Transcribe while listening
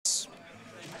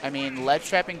I mean, ledge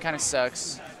trapping kind of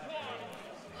sucks.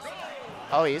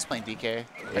 Oh, he is playing DK.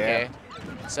 Yeah. Okay.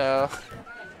 So,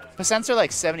 percents are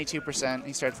like 72%.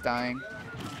 He starts dying.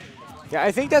 Yeah,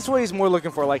 I think that's what he's more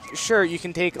looking for. Like, sure, you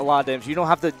can take a lot of damage. You don't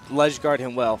have to ledge guard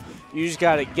him well. You just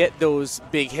got to get those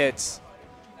big hits,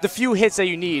 the few hits that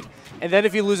you need. And then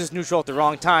if he loses neutral at the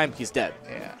wrong time, he's dead.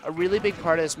 Yeah. A really big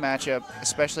part of this matchup,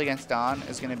 especially against Don,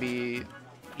 is going to be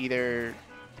either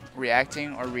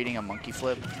reacting or reading a monkey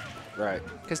flip. Right.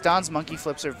 Because Don's monkey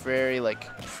flips are very, like,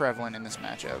 prevalent in this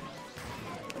matchup.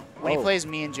 When he plays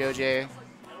me and JoJ,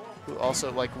 who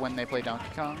also, like, when they play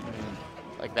Donkey Kong,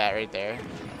 like that right there,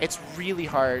 it's really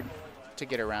hard to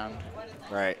get around.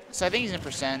 Right. So I think he's in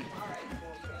percent.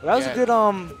 Well, that was a good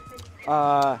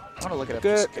I want to look it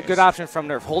up. good option from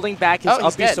Nerf. Holding back his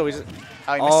up B, so he's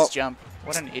Oh, he missed his jump.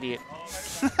 What an idiot.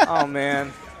 Oh man.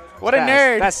 What a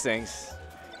nerd. That stings.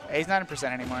 Hey, he's not in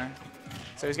percent anymore.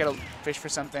 So he's got to fish for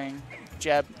something.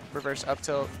 Jab, reverse up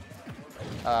tilt.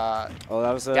 That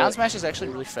was a down smash is actually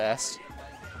really fast,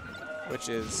 which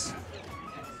is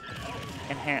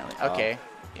inherently okay.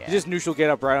 Yeah. You just neutral get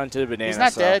up right onto the banana. He's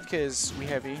not dead because we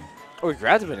heavy. Oh, he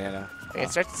grabbed the banana. It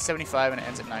starts at 75 and it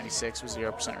ends at 96 with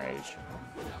 0% rage.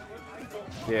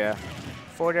 Yeah.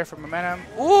 Forward air for momentum.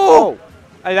 Ooh!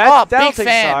 That'll big take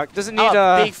fan. stock. Doesn't need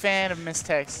big fan of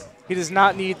mistext. He does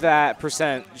not need that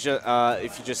percent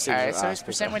if you just say. Alright, so his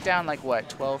percent went down like what,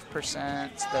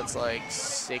 12%? So that's like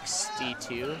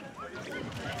 62.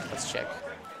 Let's check.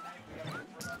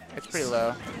 It's pretty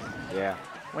low. Yeah.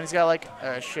 When he's got like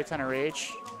a shit ton of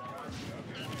rage,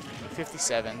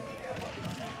 57.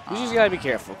 You just gotta be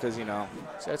careful, because you know.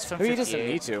 So it's from he 58. doesn't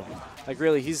need to. Like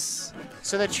really, he's.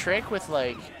 So the trick with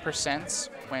like percents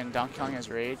when Donkey Kong has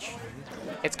rage,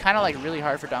 it's kind of like really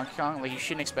hard for Donkey Kong. Like you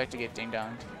shouldn't expect to get ding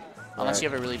donged unless you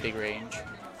have a really big range.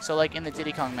 So like in the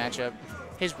Diddy Kong matchup,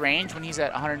 his range when he's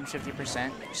at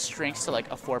 150% shrinks to like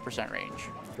a 4% range.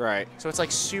 Right. So it's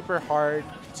like super hard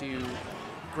to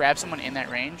grab someone in that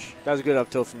range. That was a good up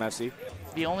tilt from FC.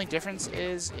 The only difference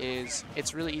is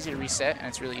it's really easy to reset and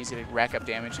it's really easy to rack up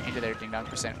damage into their ding dong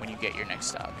percent when you get your next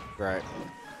stock. Right.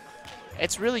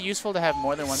 It's really useful to have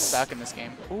more than one stock in this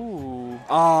game. Ooh.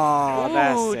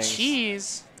 Oh, Ooh, that's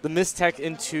cheese. The mistech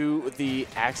into the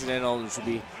accidental should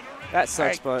be. That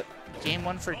sucks, but. Game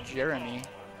 1 for Jeremy.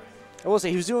 I will say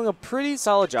he was doing a pretty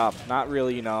solid job. Not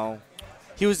really, you know.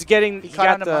 He was getting. He caught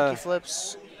on to monkey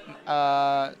flips.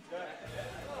 Not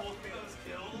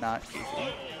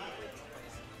goofy.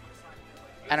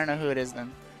 I don't know who it is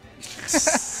then.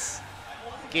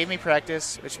 Gave me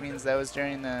practice, which means that was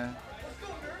during the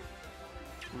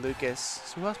Lucas.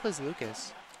 So who else plays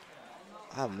Lucas?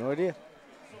 I have no idea.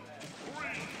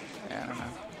 Yeah, I don't know.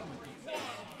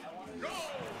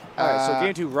 Alright, so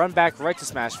game 2, run back right to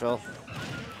Smashville.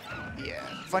 Yeah.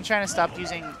 Funshine stopped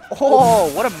using.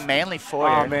 Oh, what a manly forward.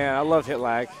 Oh man, I love hit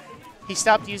lag. He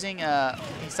stopped using.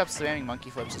 He stopped spamming monkey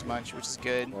flips as much, which is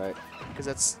good. Right. Because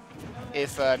that's.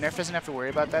 If Nerf doesn't have to worry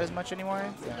about that as much anymore,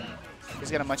 then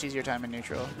he's got a much easier time in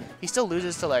neutral. He still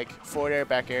loses to like forward air,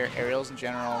 back air, aerials in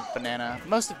general, banana,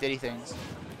 most of Diddy things.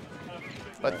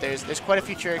 But there's quite a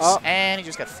few tricks, and he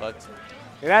just got fucked.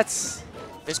 Yeah, that's.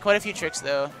 There's quite a few tricks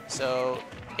though. So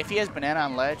if he has banana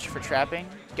on ledge for trapping,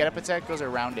 get up attack goes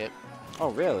around it. Oh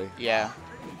really? Yeah,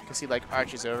 because he like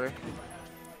arches over.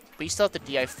 But you still have to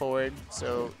DI forward,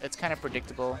 so it's kind of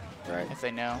predictable if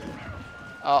they know.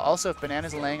 Also, if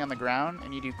banana's laying on the ground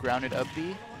and you do grounded up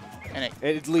B, and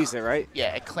it leaves it, right?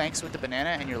 Yeah, it clanks with the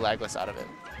banana and you're lagless out of it.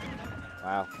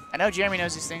 Wow. I know Jeremy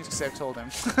knows these things because I've told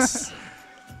him.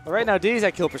 Well, right now, Diddy's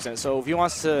at kill percent, so if he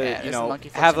wants to, you know,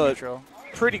 have a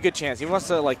pretty good chance, he wants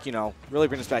to, like, you know, really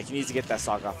bring us back, he needs to get that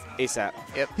stock off ASAP.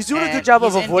 Yep. He's doing a good job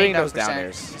of avoiding those down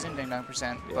airs. He's in ding dong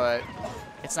percent, but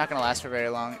it's not going to last for very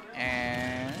long,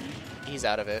 and he's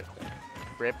out of it.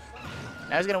 Rip.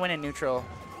 Now he's going to win in neutral,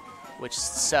 which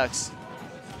sucks.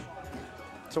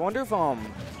 So I wonder if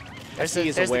there's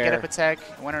the get up attack,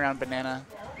 went around banana.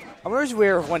 I wonder if he's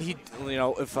aware of when he, you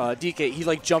know, if DK, he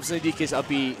like jumps into DK's up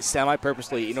B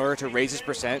semi-purposely in order to raise his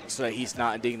percent so that he's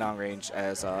not in ding dong range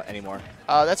as anymore.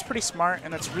 That's pretty smart,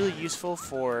 and that's really useful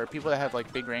for people that have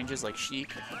like big ranges like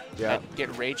Sheik that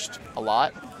get raged a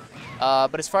lot.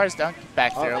 But as far as dunk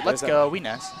back throw, let's go, we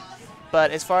nest. But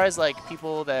as far as like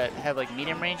people that have like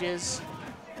medium ranges,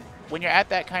 when you're at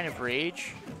that kind of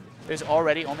rage, there's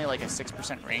already only like a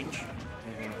 6% range,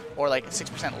 or like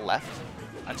 6% left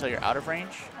until you're out of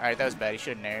range. All right, that was bad. He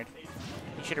should have nared.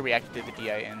 He should have reacted to the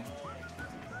DI in.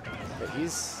 But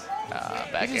he's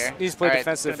back air. He's played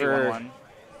defensive for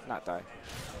not die.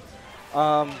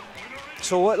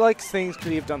 So what like things could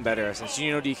he have done better since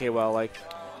you know DK well? Like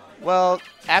Well,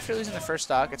 after losing the first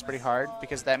stock, it's pretty hard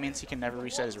because that means he can never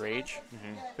reset his rage,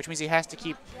 which means he has to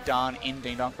keep Don in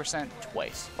Ding Dong percent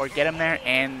twice, or get him there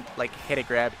and like hit a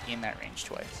grab in that range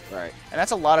twice. Right. And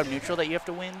that's a lot of neutral that you have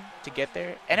to win to get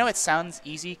there. I know it sounds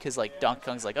easy because like Donkey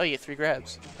Kong's like, oh, you get 3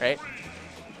 grabs, right?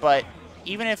 But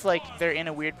even if like they're in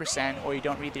a weird percent or you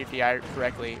don't read their DI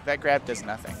correctly, that grab does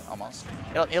nothing almost.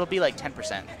 It'll be like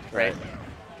 10%, right?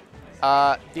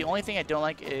 The only thing I don't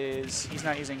like is he's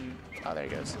not using. Oh, there he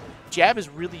goes. Jab is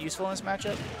really useful in this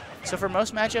matchup. So for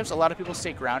most matchups, a lot of people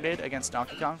stay grounded against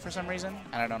Donkey Kong for some reason,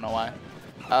 and I don't know why.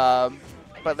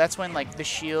 But that's when like the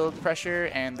shield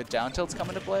pressure and the down tilts come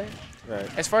into play. Right.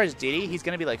 As far as Diddy, he's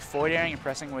going to be like forward airing and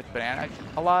pressing with banana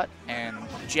a lot, and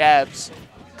jabs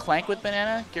clank with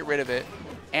banana, get rid of it,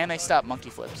 and they stop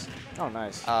monkey flips. Oh,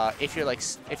 nice. If you're like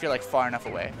far enough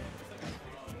away.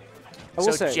 I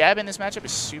will say, jab in this matchup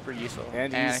is super useful.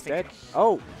 And I he's think dead.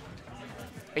 Oh.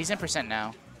 He's in percent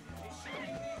now.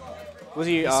 Was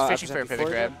he He's fishing for a pivot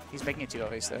grab. He's making it 2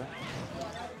 always though.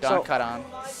 Don caught on.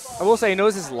 I will say, he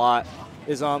knows this a lot.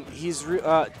 Nerf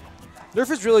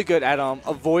is really good at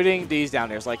avoiding these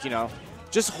down airs. Like, you know,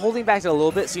 just holding back a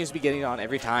little bit seems to be getting on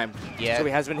every time. Yeah. So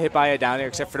he has been hit by a down air,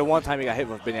 except for the one time he got hit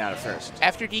with banana first.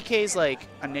 After DK's like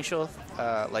initial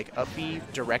like up B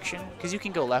direction, because you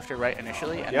can go left or right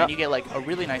initially, and then you get like a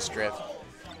really nice drift,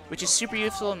 which is super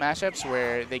useful in matchups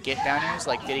where they get down airs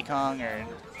like Diddy Kong or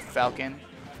Falcon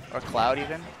or Cloud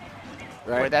even,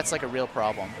 where that's like a real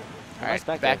problem. All right,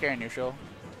 back air neutral.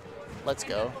 Let's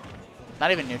go.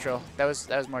 Not even neutral. That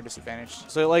was more disadvantaged.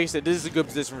 So like you said, this is a good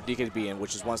position for DK to be in,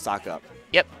 which is 1 stock up.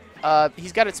 Yep.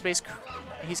 He's got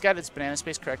its banana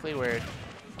space correctly, where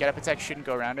get up attack shouldn't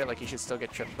go around it. Like he should still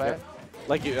get tripped by it.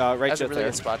 Like right That's a really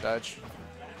good spot dodge.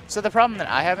 So the problem that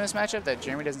I have in this matchup that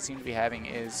Jeremy doesn't seem to be having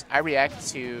is I react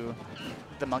to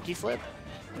the monkey flip.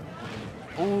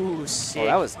 Ooh, sick. Oh,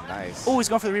 that was nice. Ooh, he's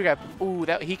going for the rear grab. Ooh,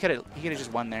 he could have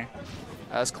just won there.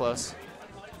 That was close.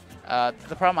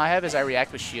 The problem I have is I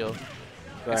react with shield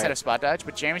instead of spot dodge,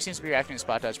 but Jeremy seems to be reacting to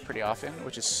spot dodge pretty often,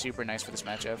 which is super nice for this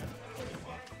matchup.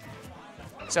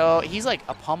 So he's like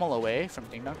a pummel away from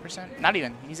Ding Dong percent. Not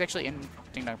even. He's actually in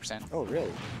Ding Dong percent. Oh,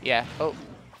 really? Yeah. Oh,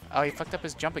 he fucked up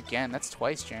his jump again. That's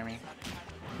twice, Jeremy.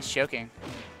 He's choking.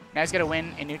 Now he's got to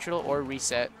win in neutral or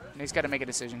reset. And he's got to make a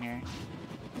decision here.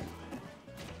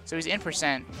 So he's in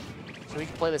percent. So we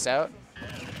can play this out.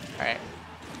 All right.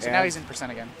 So now he's in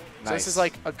percent again. Nice. So this is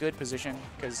like a good position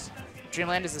because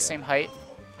Dreamland is the same height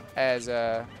as.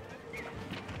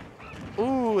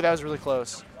 Ooh, that was really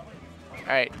close.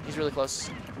 All right, he's really close.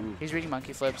 Ooh. He's reading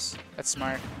monkey flips. That's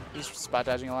smart. He's spot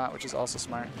dodging a lot, which is also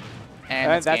smart.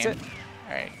 And that's it.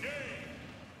 All right.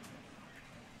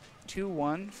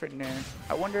 2-1 for Nerf.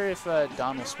 I wonder if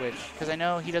Don will switch because I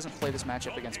know he doesn't play this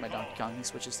matchup against my Donkey Kong. He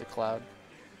switches to Cloud.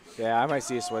 Yeah, I might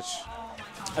see a switch.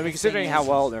 I mean, considering how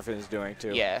well Nerfan is doing,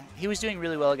 too. Yeah, he was doing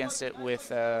really well against it with,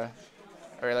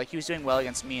 he was doing well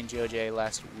against me and JoJ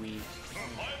last week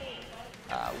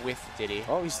with Diddy.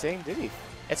 Oh, he's staying Diddy.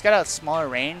 It's got a smaller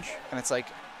range, and it's like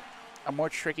a more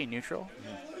tricky neutral.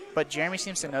 But Jeremy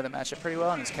seems to know the matchup pretty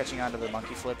well, and he's catching on to the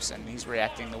monkey flips, and he's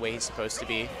reacting the way he's supposed to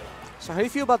be. So how do you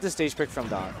feel about this stage pick from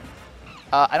Don?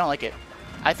 I don't like it.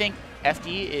 I think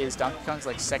FD is Donkey Kong's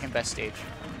like second best stage.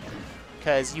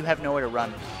 Because you have nowhere to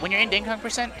run. When you're in Ding Kong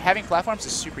percent, having platforms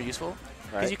is super useful.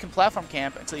 Because you can platform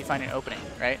camp until you find an opening,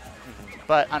 right?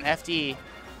 But on FD,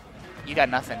 you got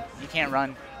nothing. You can't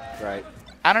run. Right.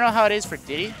 I don't know how it is for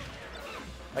Diddy.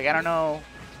 Like, I don't know.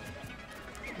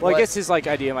 Well, I guess his like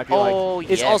idea might be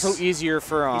it's also easier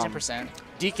for he's in percent.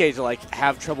 DK to like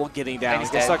have trouble getting down. He's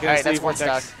dead. All right, that's 1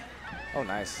 stock. Oh,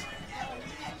 nice.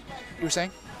 You were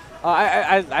saying?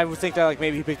 I would think that like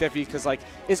maybe he picked FD because like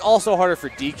it's also harder for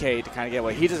DK to kind of get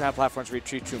away. He doesn't have platforms to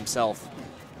retreat to himself,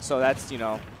 so that's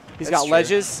he's got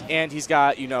ledges and he's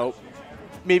got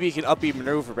maybe he can up B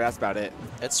maneuver, but that's about it.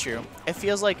 That's true. It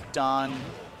feels like Don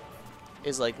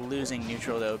is like losing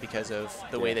neutral though because of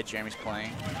the way that Jeremy's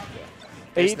playing.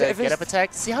 There's the get up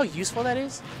attack. See how useful that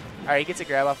is? All right, he gets a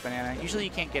grab off banana. Usually you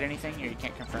can't get anything or you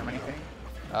can't confirm anything,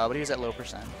 but he was at low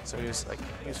percent, so he was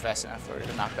fast enough for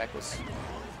the knockback was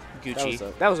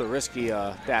Gucci. That was a risky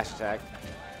dash attack.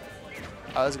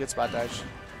 Oh, that was a good spot dodge.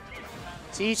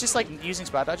 See, he's just like using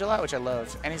spot dodge a lot, which I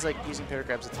love, and he's like using pivot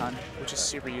grabs a ton, which is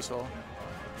super useful.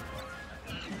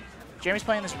 Jeremy's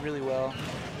playing this really well.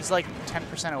 He's like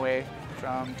 10% away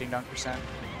from Ding Dong percent.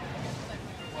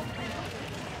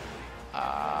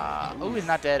 Oh, he's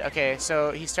not dead. Okay,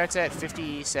 so he starts at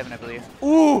 57, I believe.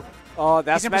 Ooh! Oh,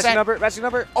 that's magic number. Magic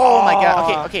number. Oh my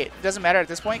god. Okay. It doesn't matter at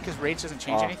this point because rage doesn't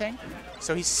change anything.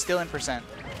 So he's still in percent.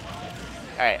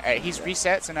 All right. He's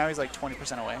reset, so now he's like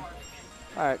 20% away.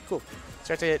 All right, cool.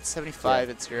 Start to hit 75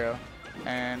 at 0,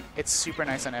 and it's super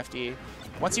nice on FD.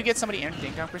 Once you get somebody in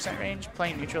ding dong % range,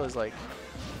 playing neutral is like,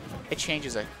 it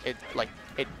changes it. It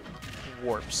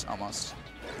warps almost.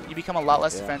 You become a lot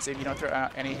less defensive. You don't throw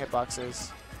out any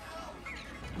hitboxes.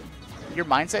 Your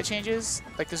mindset changes.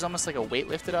 Like there's almost like a weight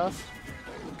lifted off,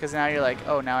 because now you're like,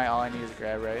 oh, now all I need is a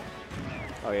grab, right?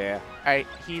 Oh yeah. All right,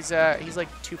 he's like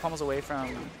 2 pummels away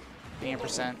from being in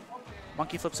 %.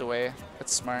 Monkey flips away.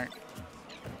 That's smart.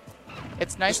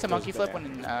 It's nice to monkey flip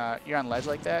when you're on ledge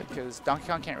like that, because Donkey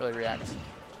Kong can't really react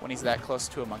when he's that close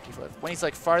to a monkey flip. When he's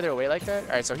like farther away like that,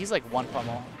 all right, so he's like 1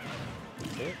 pummel.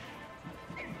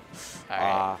 All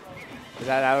right. Is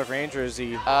that out of range or is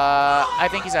he? I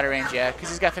think he's out of range, yeah, because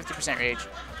he's got 50% rage.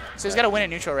 So he's got to win at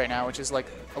neutral right now, which is like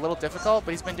a little difficult,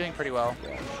 but he's been doing pretty well.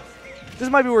 Yeah. This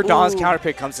might be where Don's counter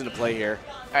pick comes into play here.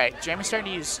 All right, Jeremy's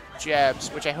starting to use jabs,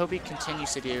 which I hope he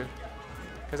continues to do,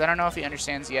 because I don't know if he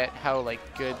understands yet how like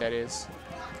good that is.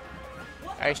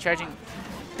 All right, he's charging.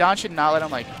 Don should not let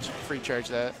him like free charge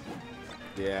that.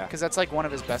 Yeah. Because that's like one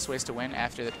of his best ways to win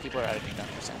after the people are out of ding dong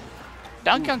 %.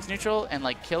 Donkey Kong's neutral and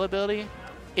like kill ability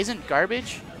isn't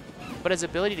garbage, but his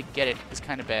ability to get it is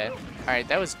kind of bad. All right,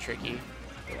 that was tricky.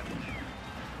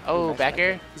 Oh, nice back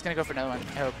air. He's gonna go for another one.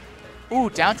 I hope. Ooh,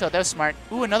 down tilt. That was smart.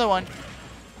 Ooh, another one.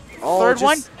 Oh, third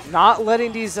one. Not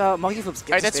letting these monkey flips get.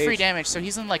 All right, that's stage. free damage. So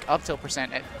he's in like up tilt %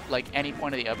 at like any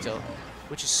point of the up tilt,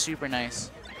 which is super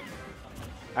nice.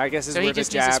 I guess this is where the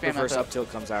jab reverse up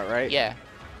tilt comes out, right? Yeah.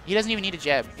 He doesn't even need a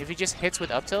jab. If he just hits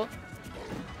with up tilt,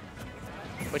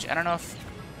 which I don't know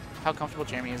how comfortable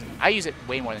Jeremy is. I use it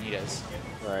way more than he does.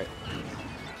 Right.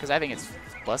 Because I think it's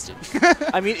busted.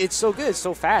 I mean, it's so good. It's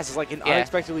so fast. It's like an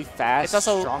unexpectedly fast,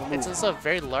 strong move. It's also a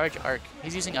very large arc.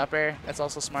 He's using up air. That's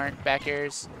also smart. Back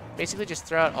airs. Basically just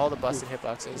throw out all the busted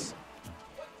hitboxes.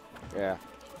 Yeah.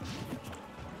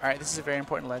 All right, this is a very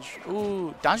important ledge.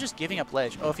 Ooh, Don's just giving up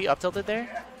ledge. Oh, if he up tilted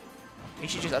there, he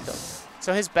should just up tilt.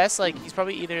 So his best, like, he's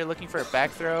probably either looking for a back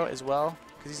throw as well,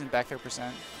 because he's in back throw %.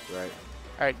 Right.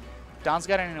 All right, Don's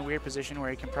got it in a weird position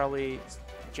where he can probably,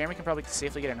 Jeremy can probably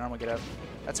safely get a normal get up.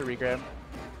 That's a regrab.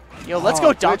 Yo, let's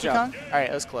go Donkey Kong. All right,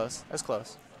 that was close. That was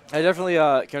close. I definitely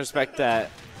can respect that.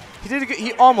 He did.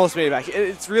 He almost made it back.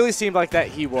 It really seemed like that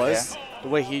he was the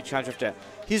way he tried to drift it.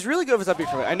 He's really good with his up B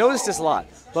from it. I noticed this a lot.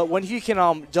 But when he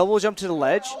can double jump to the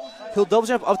ledge, he'll double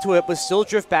jump up to it, but still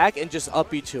drift back and just up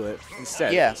B to it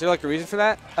instead. Yeah. Is there like a reason for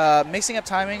that? Mixing up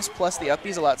timings plus the up B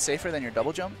is a lot safer than your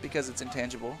double jump because it's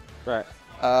intangible. Right.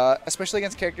 Especially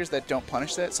against characters that don't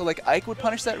punish that. So like Ike would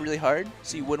punish that really hard,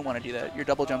 so you wouldn't want to do that. Your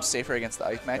double jump's safer against the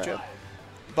Ike matchup. Right.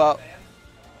 But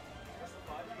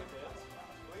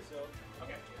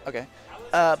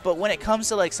but when it comes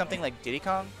to like something like Diddy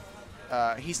Kong,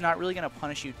 he's not really gonna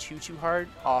punish you too hard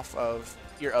off of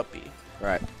your up B.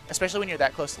 Right. Especially when you're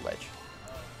that close to ledge.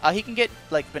 He can get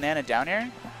like banana down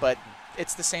air, but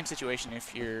it's the same situation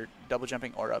if you're double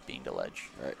jumping or up being to ledge.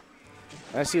 Right.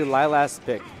 I see Lila's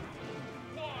pick.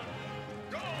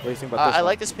 What do you think about this I one?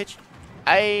 like this pitch.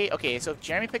 Okay, so if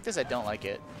Jeremy picked this, I don't like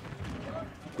it.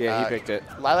 Yeah, he picked it.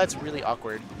 Lila's really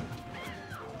awkward.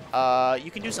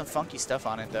 You can do some funky stuff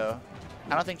on it, though.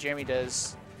 I don't think Jeremy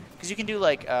does. Because you can do,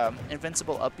 like,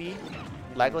 invincible up B,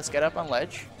 legless get up on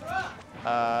ledge,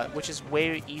 which is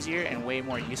way easier and way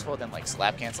more useful than, like,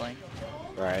 slap canceling.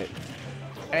 Right.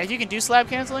 And if you can do slap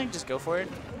canceling, just go for it,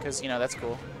 because, you know, that's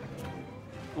cool.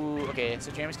 Ooh, okay,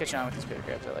 so Jeremy's catching on with his paper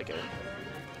grabs. I like it.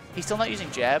 He's still not using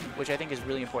jab, which I think is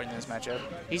really important in this matchup.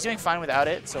 He's doing fine without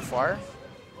it so far.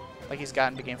 Like he's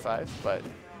gotten to game 5, but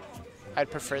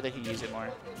I'd prefer that he use it more.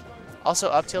 Also,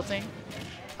 up tilting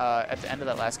at the end of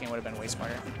that last game would have been way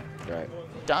smarter. Right.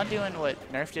 Don doing what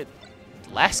Nerf did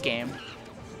last game,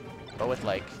 but with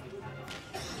like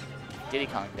Diddy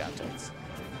Kong down tilts.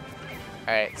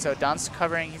 All right, so Don's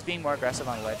covering. He's being more aggressive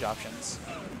on ledge options,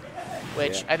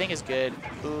 which I think is good.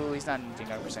 Ooh, he's not in ding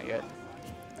dong % yet.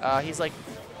 He's like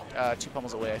 2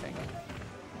 pummels away, I think.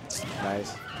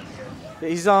 Nice.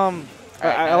 He's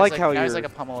I like how now he's like a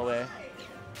pummel away.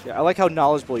 Yeah, I like how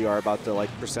knowledgeable you are about the like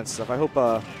 % stuff. I hope.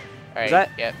 All right. Is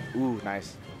that? Yep. Ooh,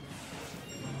 nice.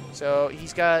 So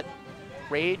he's got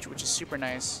rage, which is super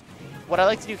nice. What I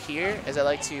like to do here is I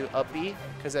like to up B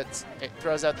because it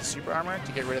throws out the super armor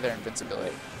to get rid of their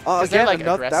invincibility. Again, like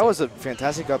that was a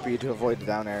fantastic up B to avoid the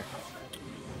down air.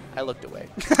 I looked away.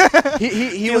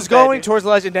 he was going towards the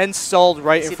ledge and then stalled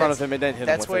right in front of him and then hit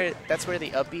him with it. That's where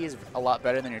the up B is a lot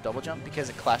better than your double jump because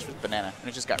it clashed with banana and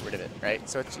it just got rid of it, right?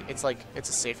 So it's like it's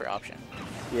a safer option.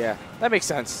 Yeah, that makes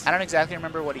sense. I don't exactly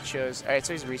remember what he chose. All right,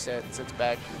 so he's reset, so it's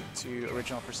back to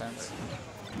original %.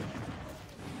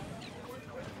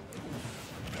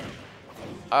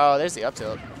 Oh, there's the up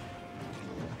tilt.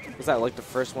 Was that like the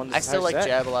first one? I still like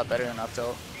jab a lot better than up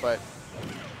tilt, but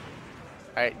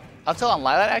all right, up tilt on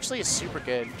Lilat actually is super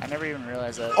good. I never even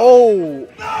realized that. Oh,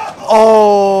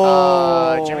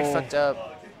 oh! Jimmy fucked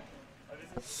up.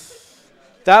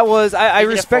 That was I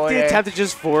respect the attempt to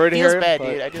just forward here. Feels bad,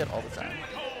 dude. I do that all the time.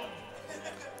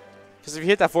 Because if you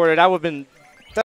hit that forward, that would have been